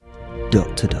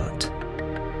Dot to Dot,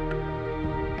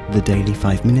 the daily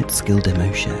 5-minute skill demo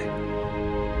show.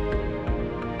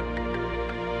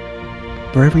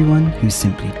 For everyone who's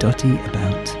simply dotty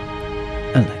about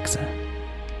Alexa.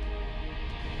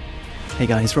 Hey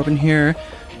guys, Robin here.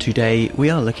 Today we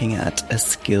are looking at a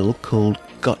skill called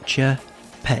Gacha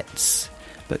Pets.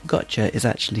 But Gacha is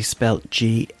actually spelled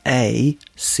Gacha.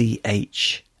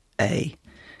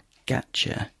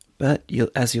 Gacha. But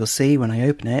as you'll see when I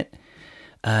open it,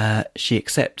 she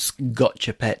accepts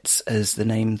Gacha Pets as the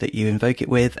name that you invoke it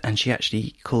with, and she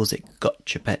actually calls it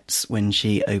Gacha Pets when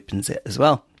she opens it as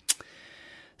well.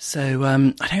 So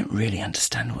I don't really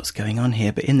understand what's going on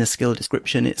here, but in the skill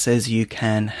description it says you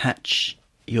can hatch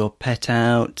your pet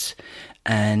out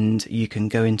and you can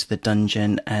go into the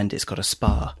dungeon and it's got a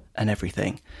spa and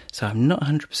everything. So I'm not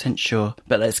 100% sure,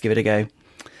 but let's give it a go.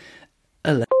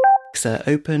 Alexa,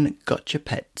 open Gacha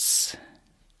Pets.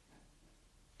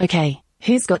 Okay,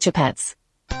 here's Gacha Pets.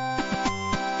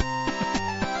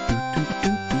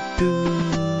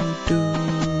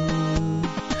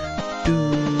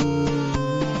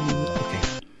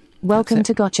 Welcome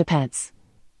to Gacha Pets.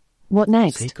 What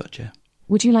next? See, gotcha.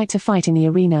 Would you like to fight in the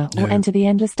arena or enter the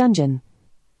endless dungeon?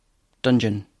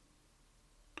 Dungeon.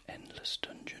 Endless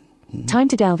dungeon. Time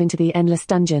to delve into the endless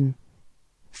dungeon.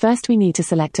 First we need to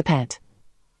select a pet.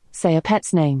 Say a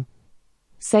pet's name.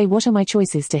 Say what are my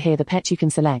choices to hear the pet you can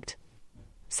select.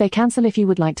 Say cancel if you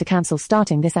would like to cancel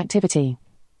starting this activity.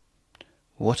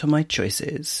 What are my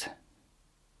choices?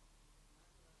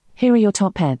 Here are your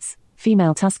top pets.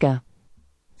 Female Tusker.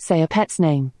 Say a pet's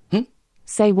name.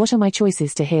 Say what are my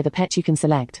choices to hear the pet you can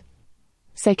select.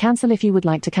 Say cancel if you would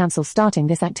like to cancel starting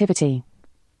this activity.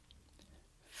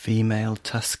 Female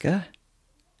Tusker.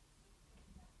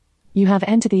 You have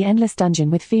entered the endless dungeon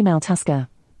with Female Tusker.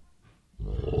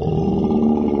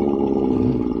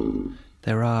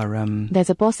 There are, There's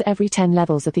a boss every 10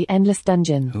 levels of the endless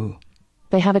dungeon. Ooh.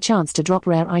 They have a chance to drop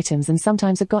rare items and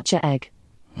sometimes a gotcha egg.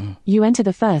 You enter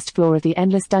the first floor of the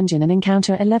endless dungeon and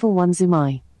encounter a level 1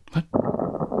 Zumai. What?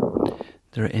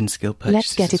 There are in-skill purchases.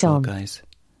 Let's get it on. Guys.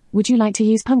 Would you like to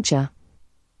use puncture?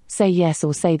 Say yes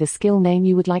or say the skill name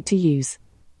you would like to use.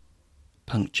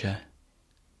 Puncture.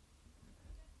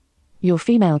 Your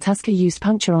Female Tusker used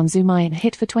puncture on Zumai and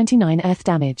hit for 29 earth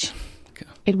damage.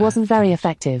 It wasn't very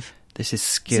effective. This is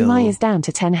skill. Zumai is down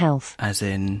to 10 health. As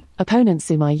in? Opponent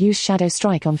Zumai used Shadow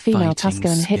Strike on Female Tusker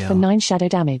and hit for 9 shadow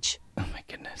damage. Oh my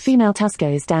goodness. Female Tusker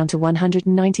is down to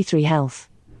 193 health.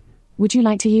 Would you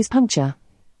like to use puncture?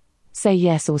 Say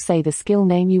yes or say the skill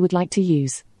name you would like to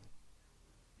use.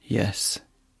 Yes.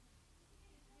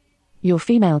 Your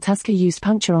Female Tusker used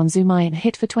puncture on Zumai and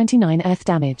hit for 29 earth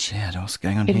damage. Yeah, what's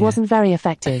going on here? It wasn't very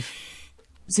effective.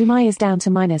 Zumai is down to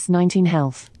minus 19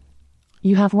 health.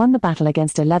 You have won the battle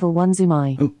against a level 1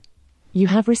 Zumai. Ooh. You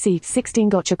have received 16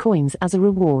 gotcha coins as a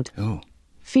reward. Ooh.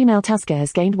 Female Tusker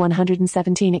has gained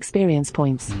 117 experience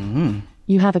points.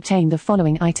 You have obtained the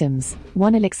following items.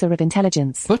 1 Elixir of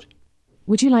Intelligence. What?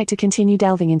 Would you like to continue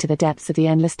delving into the depths of the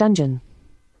endless dungeon?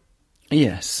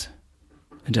 Yes.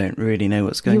 I don't really know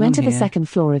what's going on here. You enter the second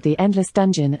floor of the endless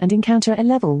dungeon and encounter a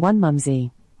level 1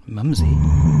 Mumsy. Mumsy?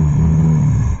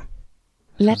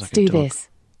 Let's do this.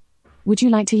 Would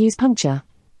you like to use puncture?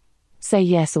 Say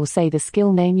yes or say the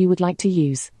skill name you would like to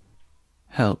use.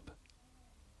 Help.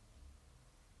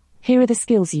 Here are the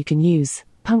skills you can use.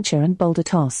 Puncture and boulder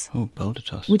toss. Oh, boulder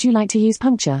toss. Would you like to use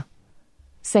puncture?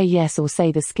 Say yes or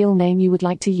say the skill name you would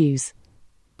like to use.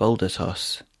 Boulder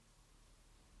toss.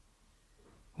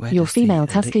 Your Female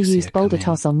Tusker used boulder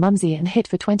toss on Mumsy and hit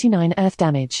for 29 earth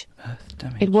damage.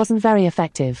 It wasn't very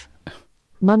effective.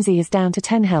 Mumsy is down to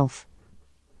 10 health.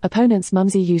 Opponent's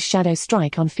Mumsy used Shadow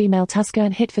Strike on Female Tusker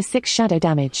and hit for 6 shadow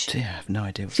damage. Dear, I have no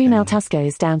idea what's Female going on. Tusker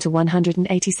is down to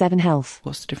 187 health.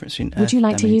 What's the difference between Would you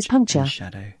like to use puncture? And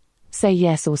shadow? Say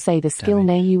yes or say the skill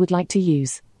name you would like to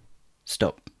use.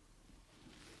 Stop.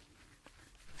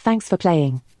 Thanks for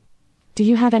playing. Do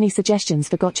you have any suggestions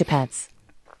for Gacha Pets?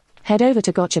 Head over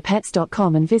to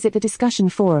gachapets.com and visit the discussion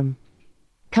forum.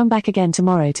 Come back again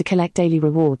tomorrow to collect daily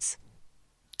rewards.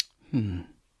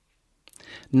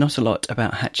 Not a lot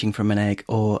about hatching from an egg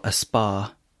or a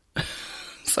spa.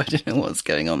 So I don't know what's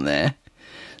going on there.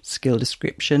 Skill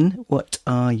description. What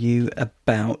are you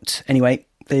about? Anyway,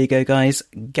 there you go, guys.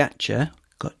 Gacha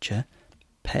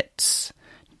Pets.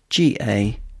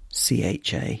 Gacha.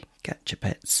 Gacha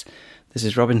Pets. This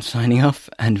is Robin signing off,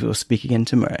 and we'll speak again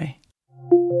tomorrow.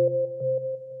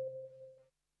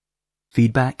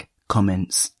 Feedback,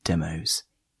 comments, demos.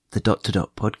 The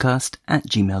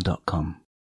podcast@gmail.com.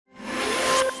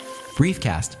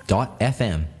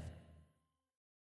 Briefcast.fm